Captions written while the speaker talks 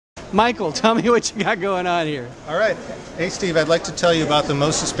Michael, tell me what you got going on here. All right. Hey, Steve, I'd like to tell you about the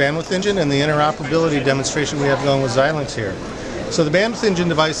Mosys bandwidth engine and the interoperability demonstration we have going with Xilinx here. So the bandwidth engine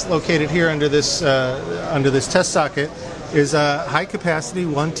device located here under this test socket is a high-capacity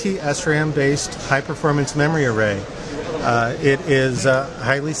 1T SRAM-based high-performance memory array. It is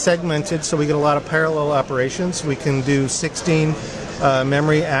highly segmented, so we get a lot of parallel operations. We can do 16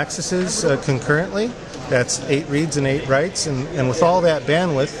 memory accesses concurrently. That's 8 reads and 8 writes, and with all that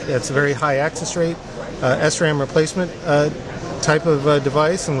bandwidth, that's a very high access rate SRAM replacement type of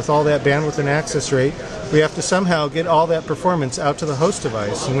device, and with all that bandwidth and access rate, we have to somehow get all that performance out to the host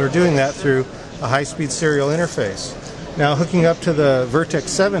device, and we're doing that through a high-speed serial interface. Now, hooking up to the Vertex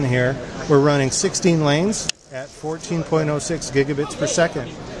 7 here, we're running 16 lanes at 14.06 gigabits per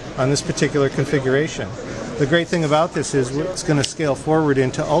second on this particular configuration. The great thing about this is it's going to scale forward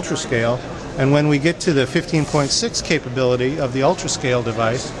into ultra-scale, and when we get to the 15.6 capability of the ultra-scale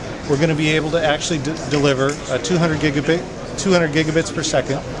device, we're going to be able to actually deliver a 200 gigabits per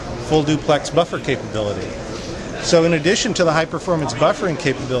second full duplex buffer capability. So in addition to the high-performance buffering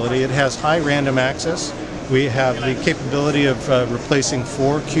capability, it has high random access. We have the capability of replacing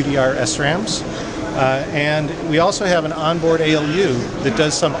 4 QDR SRAMs. And we also have an onboard ALU that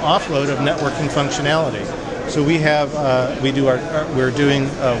does some offload of networking functionality. So we have,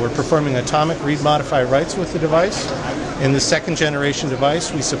 we're performing atomic read modify writes with the device. In the second generation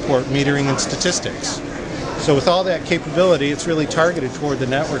device, we support metering and statistics. So with all that capability, it's really targeted toward the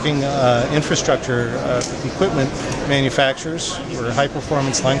networking infrastructure equipment manufacturers for high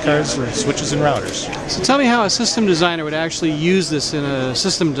performance line cards or switches and routers. So tell me how a system designer would actually use this in a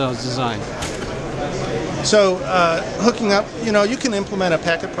system design. So hooking up, you can implement a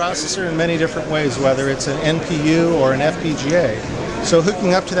packet processor in many different ways, whether it's an NPU or an FPGA. So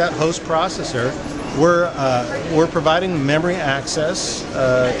hooking up to that host processor, we're providing memory access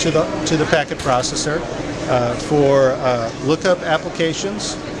to the packet processor for lookup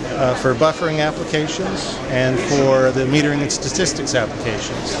applications, for buffering applications, and for the metering and statistics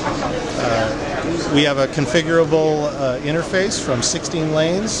applications. We have a configurable interface from 16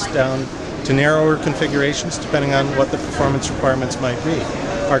 lanes down to narrower configurations depending on what the performance requirements might be.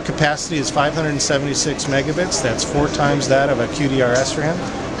 Our capacity is 576 megabits, that's 4 times that of a QDR SRAM.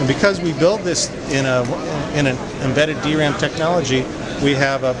 And because we build this in an embedded DRAM technology, we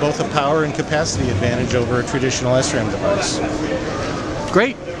have both a power and capacity advantage over a traditional SRAM device.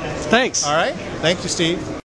 Great, thanks. All right, thank you, Steve.